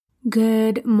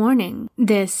Good morning.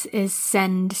 This is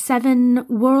Send 7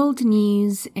 World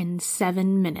News in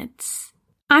 7 minutes.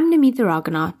 I'm Namita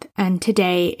Raghunath, and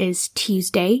today is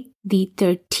Tuesday, the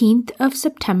 13th of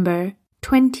September,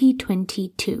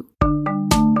 2022.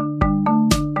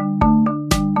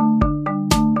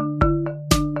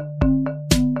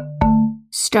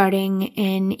 Starting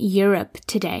in Europe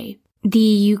today, the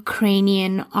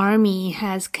Ukrainian army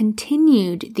has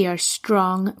continued their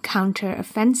strong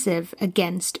counter-offensive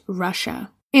against Russia.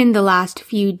 In the last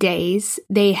few days,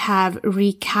 they have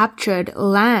recaptured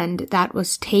land that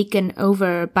was taken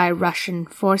over by Russian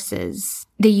forces.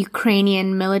 The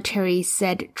Ukrainian military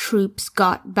said troops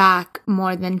got back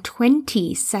more than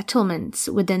 20 settlements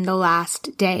within the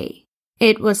last day.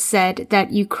 It was said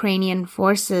that Ukrainian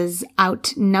forces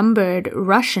outnumbered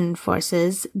Russian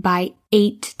forces by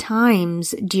 8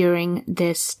 times during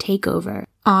this takeover.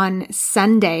 On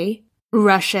Sunday,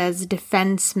 Russia's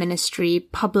defense ministry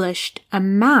published a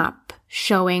map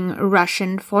showing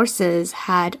Russian forces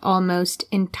had almost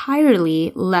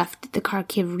entirely left the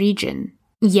Kharkiv region.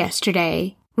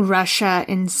 Yesterday, Russia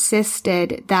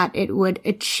insisted that it would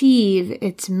achieve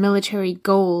its military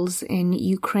goals in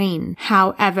Ukraine.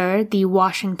 However, the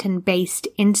Washington-based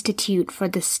Institute for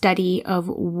the Study of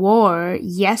War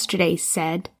yesterday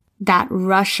said that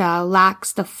Russia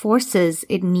lacks the forces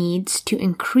it needs to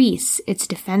increase its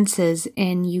defenses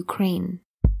in Ukraine.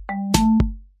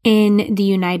 In the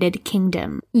United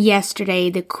Kingdom, yesterday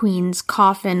the Queen's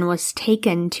coffin was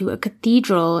taken to a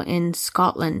cathedral in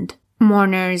Scotland.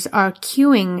 Mourners are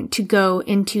queuing to go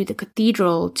into the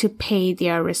cathedral to pay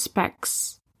their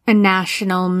respects. A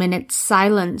national minute's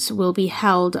silence will be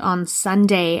held on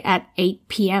Sunday at 8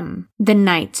 p.m., the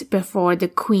night before the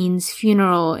Queen's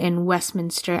funeral in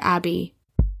Westminster Abbey.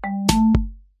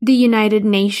 The United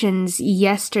Nations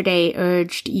yesterday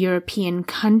urged European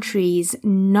countries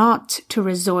not to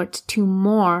resort to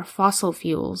more fossil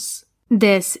fuels.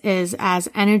 This is as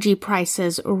energy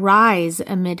prices rise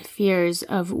amid fears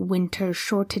of winter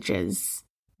shortages.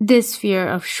 This fear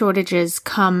of shortages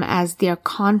come as their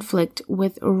conflict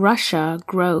with Russia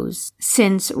grows.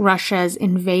 Since Russia's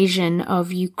invasion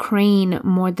of Ukraine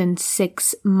more than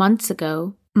 6 months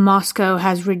ago, Moscow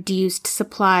has reduced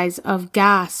supplies of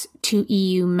gas to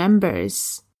EU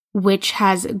members, which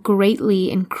has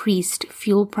greatly increased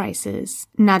fuel prices.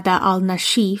 Nada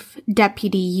al-Nashif,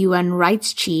 deputy UN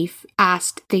rights chief,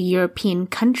 asked the European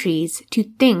countries to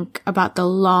think about the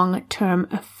long-term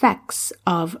effects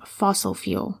of fossil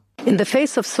fuel. In the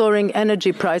face of soaring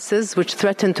energy prices, which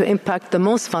threaten to impact the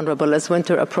most vulnerable as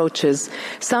winter approaches,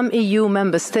 some EU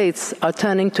member states are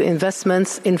turning to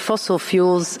investments in fossil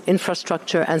fuels,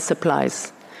 infrastructure and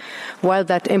supplies. While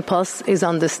that impulse is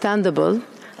understandable,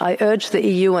 I urge the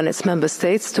EU and its member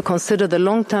states to consider the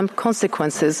long-term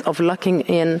consequences of locking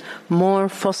in more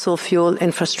fossil fuel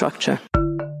infrastructure.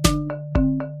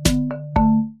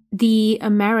 The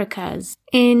Americas.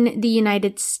 In the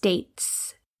United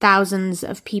States, thousands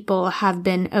of people have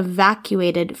been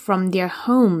evacuated from their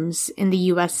homes in the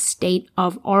U.S. state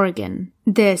of Oregon.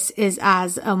 This is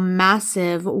as a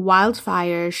massive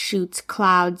wildfire shoots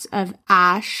clouds of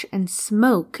ash and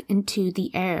smoke into the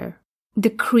air. The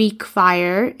Creek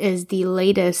Fire is the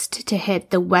latest to hit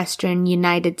the western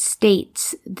United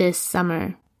States this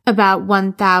summer. About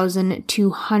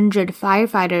 1,200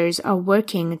 firefighters are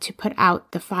working to put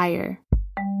out the fire.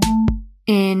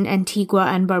 In Antigua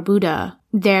and Barbuda,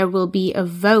 there will be a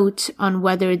vote on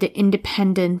whether the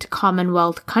independent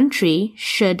Commonwealth country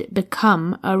should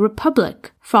become a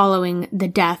republic following the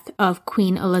death of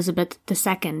Queen Elizabeth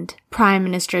II. Prime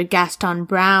Minister Gaston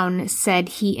Brown said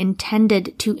he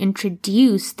intended to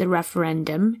introduce the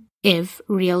referendum if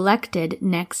re-elected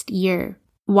next year.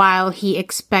 While he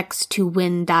expects to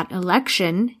win that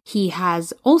election, he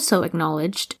has also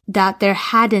acknowledged that there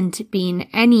hadn't been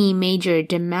any major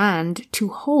demand to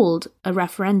hold a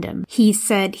referendum. He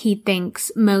said he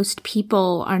thinks most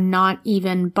people are not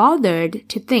even bothered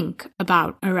to think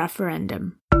about a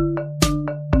referendum.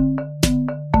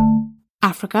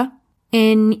 Africa.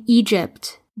 In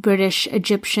Egypt,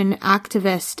 British-Egyptian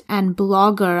activist and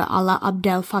blogger Alaa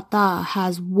Abdel Fattah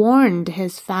has warned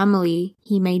his family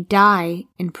he may die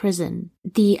in prison.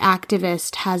 The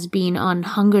activist has been on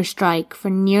hunger strike for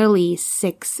nearly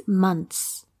 6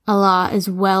 months. Alaa is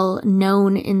well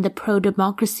known in the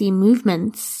pro-democracy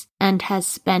movements and has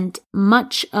spent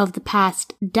much of the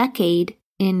past decade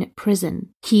in prison.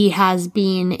 He has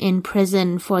been in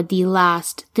prison for the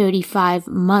last 35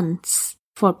 months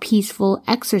for peaceful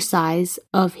exercise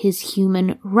of his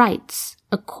human rights,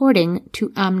 according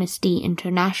to Amnesty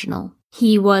International.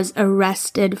 He was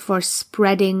arrested for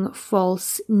spreading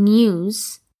false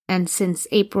news, and since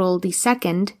April the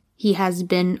 2nd, he has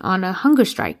been on a hunger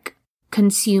strike,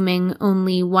 consuming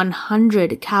only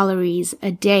 100 calories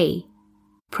a day,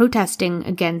 protesting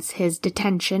against his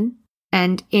detention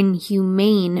and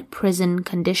inhumane prison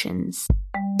conditions.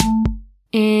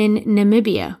 In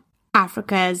Namibia,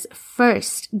 Africa's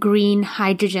first green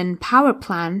hydrogen power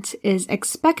plant is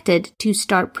expected to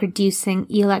start producing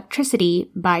electricity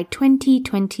by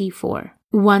 2024.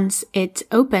 Once it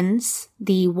opens,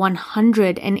 the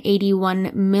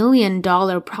 $181 million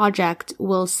project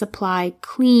will supply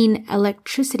clean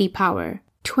electricity power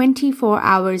 24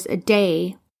 hours a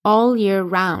day, all year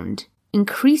round,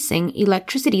 increasing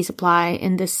electricity supply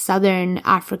in the southern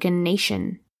African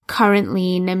nation.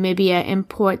 Currently, Namibia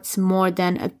imports more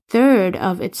than a third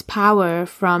of its power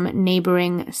from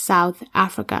neighboring South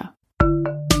Africa.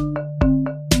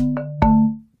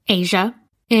 Asia.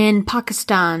 In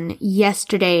Pakistan,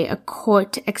 yesterday a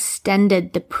court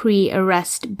extended the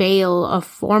pre-arrest bail of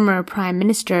former Prime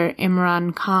Minister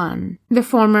Imran Khan. The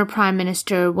former Prime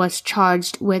Minister was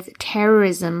charged with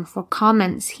terrorism for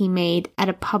comments he made at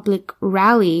a public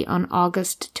rally on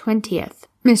August 20th.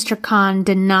 Mr. Khan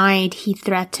denied he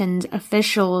threatened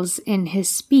officials in his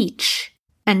speech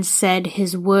and said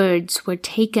his words were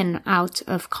taken out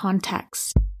of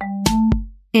context.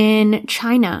 In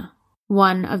China,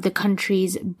 one of the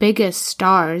country's biggest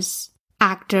stars,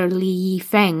 actor Li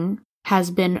Yifeng,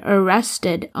 has been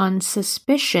arrested on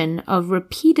suspicion of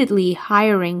repeatedly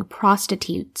hiring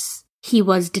prostitutes. He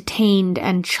was detained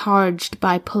and charged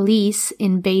by police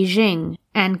in Beijing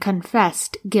and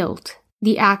confessed guilt.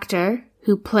 The actor,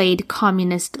 who played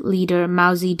communist leader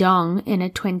Mao Zedong in a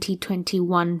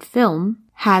 2021 film,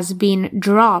 has been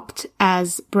dropped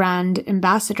as brand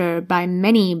ambassador by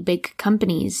many big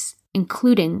companies,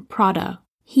 including Prada.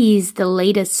 He's the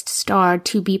latest star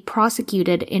to be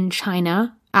prosecuted in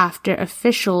China after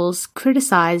officials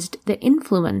criticized the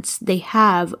influence they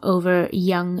have over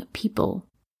young people.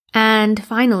 And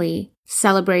finally,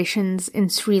 celebrations in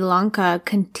Sri Lanka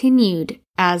continued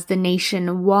as the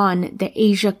nation won the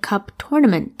Asia Cup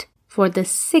tournament for the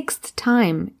 6th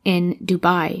time in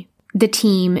Dubai. The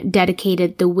team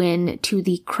dedicated the win to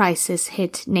the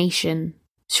crisis-hit nation.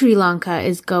 Sri Lanka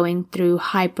is going through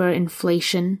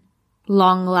hyperinflation,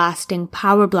 long-lasting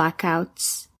power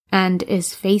blackouts, and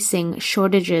is facing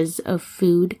shortages of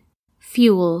food,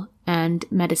 fuel, and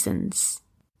medicines.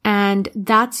 And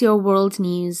that's your world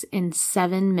news in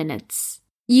 7 minutes.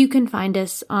 You can find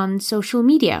us on social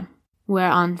media. We're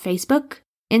on Facebook,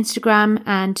 Instagram,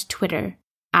 and Twitter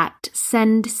at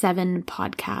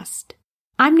Send7Podcast.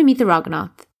 I'm Namitha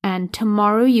Raghunath, and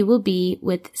tomorrow you will be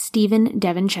with Stephen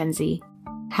Devincenzi.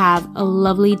 Have a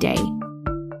lovely day.